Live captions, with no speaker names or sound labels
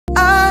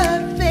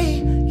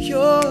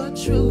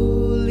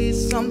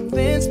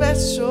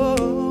special.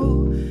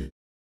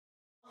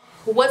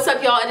 What's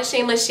up, y'all? It is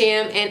Shameless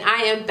Sham, and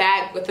I am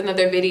back with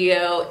another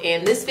video,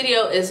 and this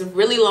video is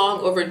really long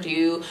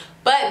overdue,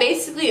 but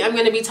basically I'm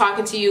going to be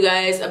talking to you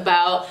guys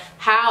about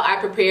how I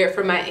prepared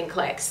for my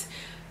NCLEX.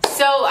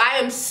 So I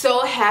am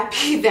so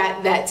happy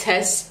that that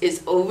test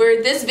is over.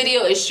 This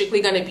video is strictly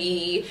going to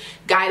be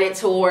guided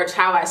towards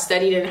how I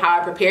studied and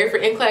how I prepared for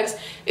NCLEX.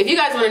 If you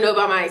guys want to know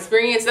about my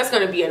experience, that's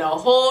going to be in a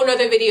whole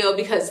nother video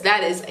because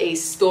that is a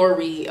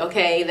story,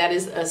 okay? That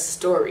is a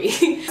story.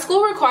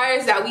 School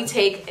requires that we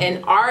take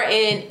an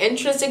RN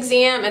entrance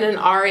exam and an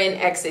RN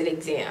exit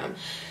exam.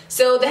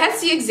 So the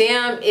HESI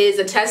exam is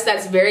a test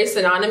that's very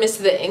synonymous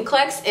to the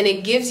NCLEX, and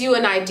it gives you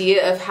an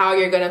idea of how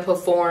you're going to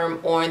perform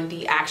on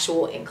the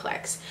actual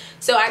NCLEX.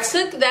 So I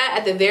took that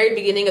at the very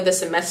beginning of the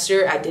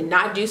semester. I did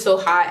not do so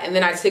hot, and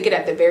then I took it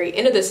at the very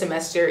end of the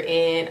semester,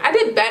 and I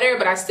did better,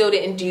 but I still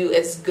didn't do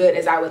as good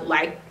as I would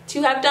like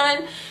to have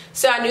done.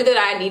 So I knew that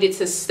I needed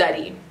to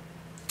study.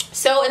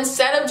 So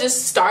instead of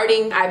just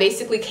starting, I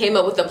basically came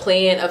up with a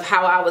plan of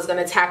how I was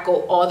going to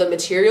tackle all the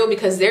material,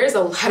 because there's a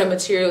lot of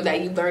material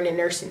that you learn in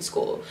nursing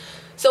school.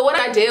 So what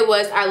I did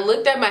was I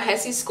looked at my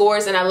HESI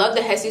scores, and I love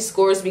the HESI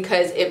scores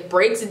because it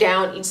breaks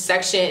down each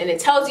section and it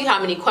tells you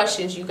how many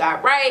questions you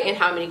got right and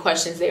how many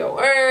questions there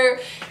were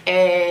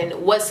and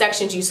what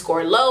sections you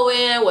scored low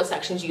in, what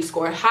sections you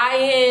scored high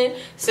in.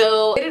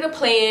 So I did a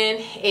plan,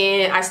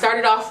 and I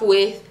started off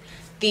with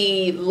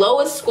the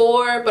lowest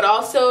score, but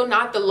also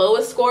not the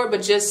lowest score,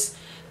 but just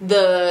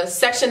the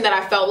section that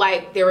I felt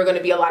like there were going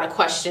to be a lot of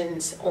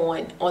questions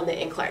on the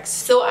NCLEX.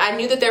 So I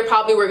knew that there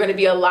probably were going to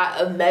be a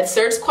lot of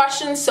med-surg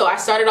questions, so I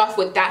started off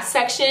with that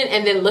section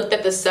and then looked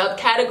at the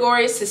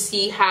subcategories to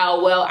see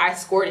how well I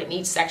scored in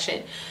each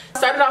section. I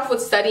started off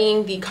with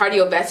studying the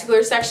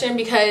cardiovascular section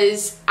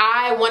because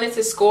I wanted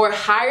to score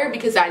higher,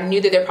 because I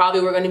knew that there probably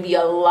were going to be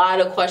a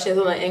lot of questions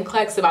on the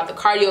NCLEX about the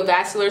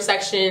cardiovascular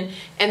section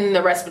and then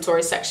the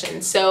respiratory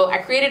section. So I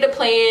created a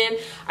plan.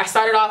 I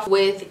started off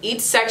with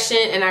each section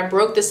and I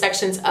broke the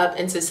sections up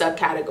into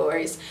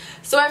subcategories.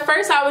 So at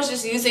first I was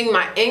just using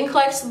my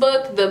NCLEX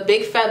book, the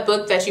big fat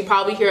book that you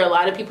probably hear a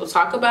lot of people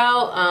talk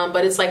about,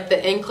 but it's like the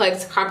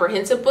NCLEX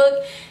comprehensive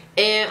book.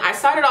 And I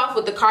started off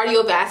with the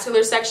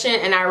cardiovascular section,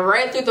 and I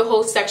read through the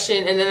whole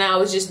section, and then I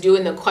was just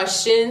doing the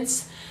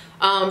questions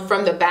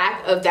from the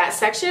back of that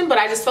section, but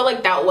I just felt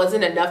like that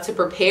wasn't enough to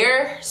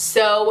prepare.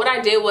 So what I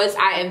did was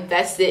I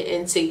invested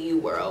into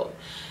UWorld.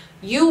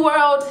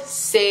 UWorld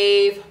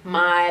saved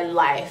my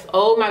life.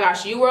 Oh my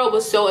gosh, UWorld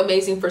was so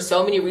amazing for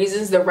so many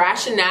reasons. The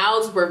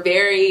rationales were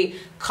very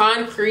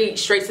concrete,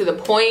 straight to the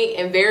point,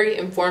 and very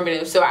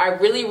informative. So I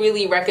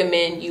really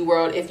recommend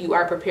UWorld if you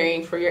are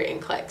preparing for your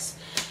NCLEX.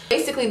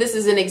 Basically, this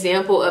is an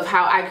example of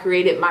how I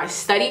created my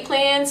study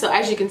plan. So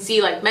as you can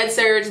see, like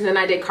med-surg, and then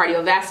I did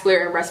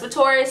cardiovascular and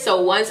respiratory.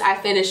 So once I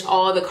finished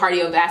all the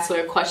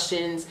cardiovascular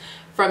questions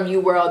from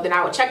UWorld, then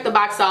I would check the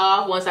box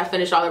off. Once I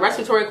finished all the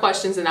respiratory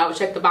questions, then I would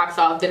check the box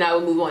off. Then I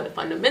would move on to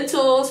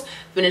fundamentals,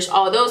 finish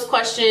all those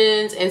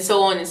questions, and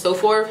so on and so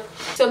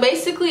forth. So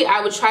basically,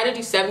 I would try to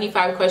do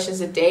 75 questions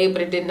a day,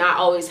 but it did not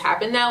always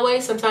happen that way.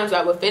 Sometimes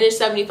I would finish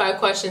 75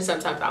 questions,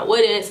 sometimes I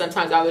wouldn't,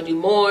 sometimes I would do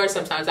more,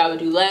 sometimes I would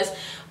do less.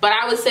 But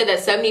I would say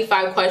that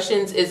 75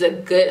 questions is a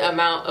good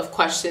amount of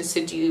questions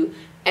to do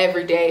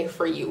every day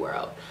for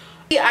UWorld.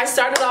 I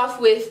started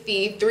off with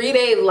the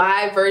 3-day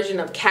live version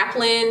of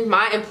Kaplan.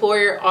 My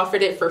employer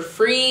offered it for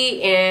free,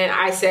 and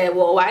I said,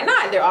 well, why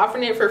not? They're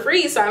offering it for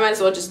free, so I might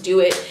as well just do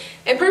it.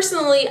 And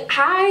personally,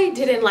 I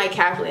didn't like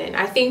Kaplan.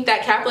 I think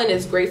that Kaplan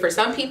is great for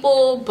some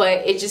people,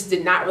 but it just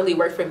did not really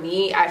work for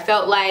me. I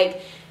felt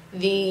like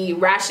the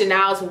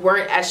rationales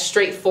weren't as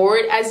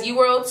straightforward as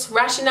UWorld's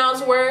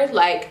rationales were.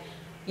 Like,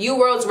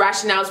 UWorld's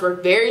rationales were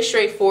very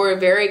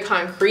straightforward, very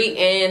concrete,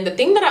 and the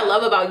thing that I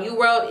love about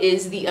UWorld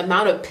is the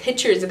amount of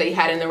pictures that they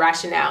had in the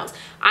rationales.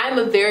 I'm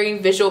a very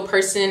visual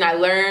person. I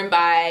learn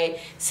by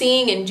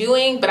seeing and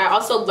doing, but I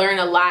also learn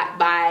a lot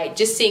by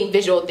just seeing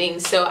visual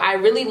things. So I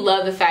really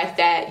love the fact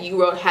that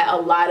UWorld had a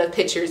lot of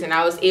pictures, and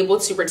I was able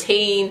to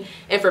retain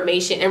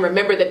information and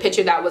remember the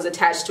picture that was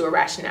attached to a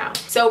rationale.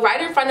 So right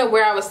in front of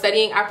where I was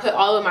studying, I put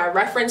all of my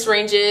reference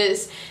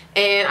ranges,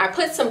 and I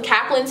put some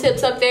Kaplan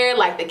tips up there,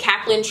 like the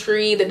Kaplan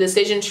tree, the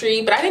decision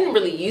tree, but I didn't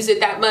really use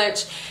it that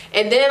much.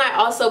 And then I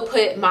also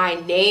put my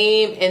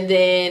name, and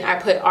then I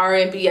put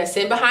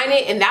rn-bsn behind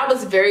it. And that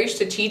was very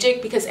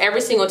strategic because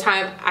every single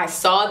time I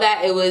saw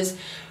that, it was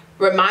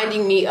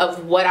reminding me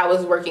of what I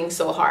was working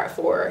so hard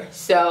for.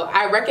 So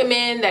I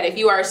recommend that if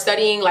you are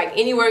studying like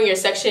anywhere in your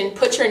section,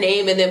 put your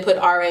name and then put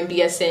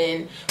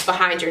rn-bsn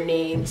behind your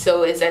name.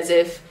 So it's as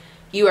if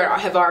you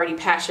have already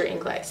passed your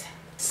NCLEX.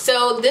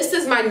 So this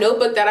is my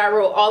notebook that I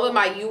wrote all of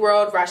my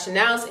UWorld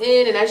rationales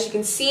in, and as you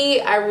can see,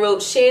 I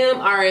wrote SHAM,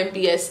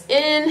 rn-bsn,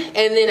 and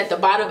then at the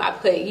bottom I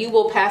put you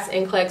will pass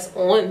NCLEX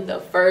on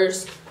the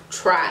first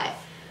try.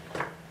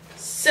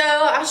 So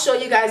I'll show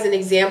you guys an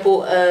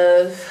example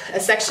of a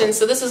section.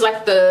 So this is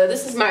like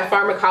this is my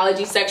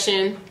pharmacology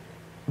section,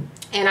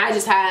 and I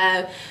just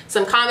have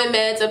some common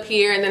meds up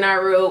here, and then I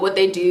wrote what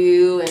they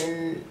do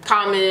and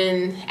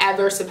common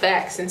adverse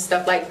effects and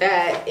stuff like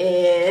that.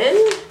 And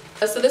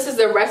so this is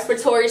the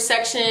respiratory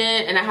section,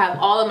 and I have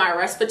all of my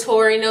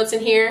respiratory notes in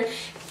here.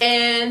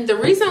 And the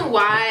reason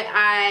why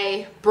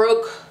I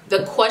broke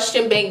the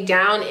question bank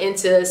down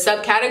into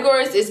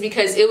subcategories is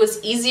because it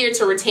was easier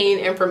to retain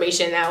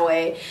information that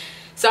way.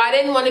 So I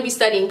didn't want to be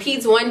studying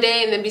peds one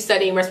day and then be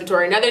studying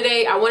respiratory another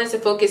day. I wanted to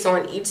focus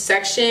on each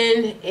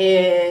section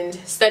and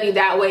study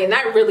that way, and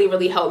that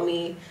really helped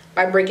me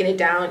by breaking it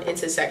down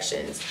into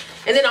sections.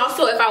 And then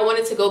also, if I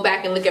wanted to go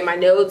back and look at my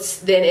notes,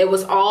 then it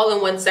was all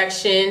in one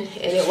section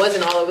and it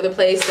wasn't all over the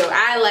place. So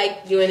I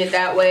like doing it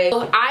that way.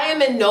 I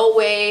am in no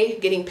way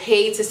getting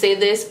paid to say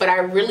this, but I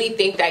really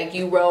think that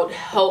UWorld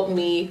helped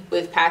me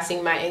with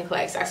passing my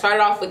NCLEX. I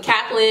started off with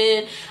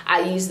Kaplan.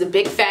 I used the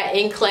big fat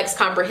NCLEX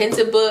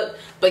comprehensive book,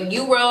 but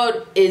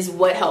UWorld is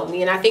what helped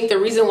me. And I think the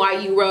reason why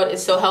UWorld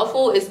is so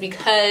helpful is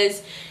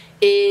because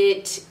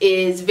it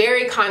is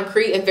very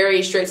concrete and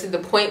very straight to the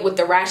point with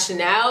the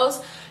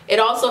rationales. It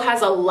also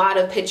has a lot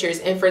of pictures,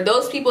 and for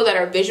those people that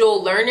are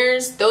visual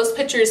learners, those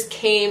pictures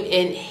came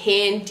in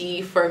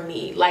handy for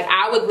me. Like,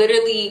 I would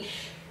literally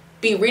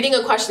be reading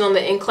a question on the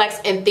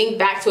NCLEX and think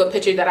back to a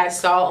picture that I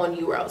saw on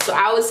UWorld. So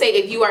I would say,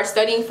 if you are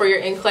studying for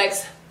your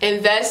NCLEX,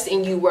 invest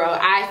in UWorld.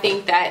 I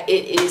think that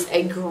it is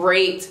a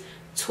great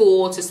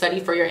tool to study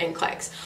for your NCLEX.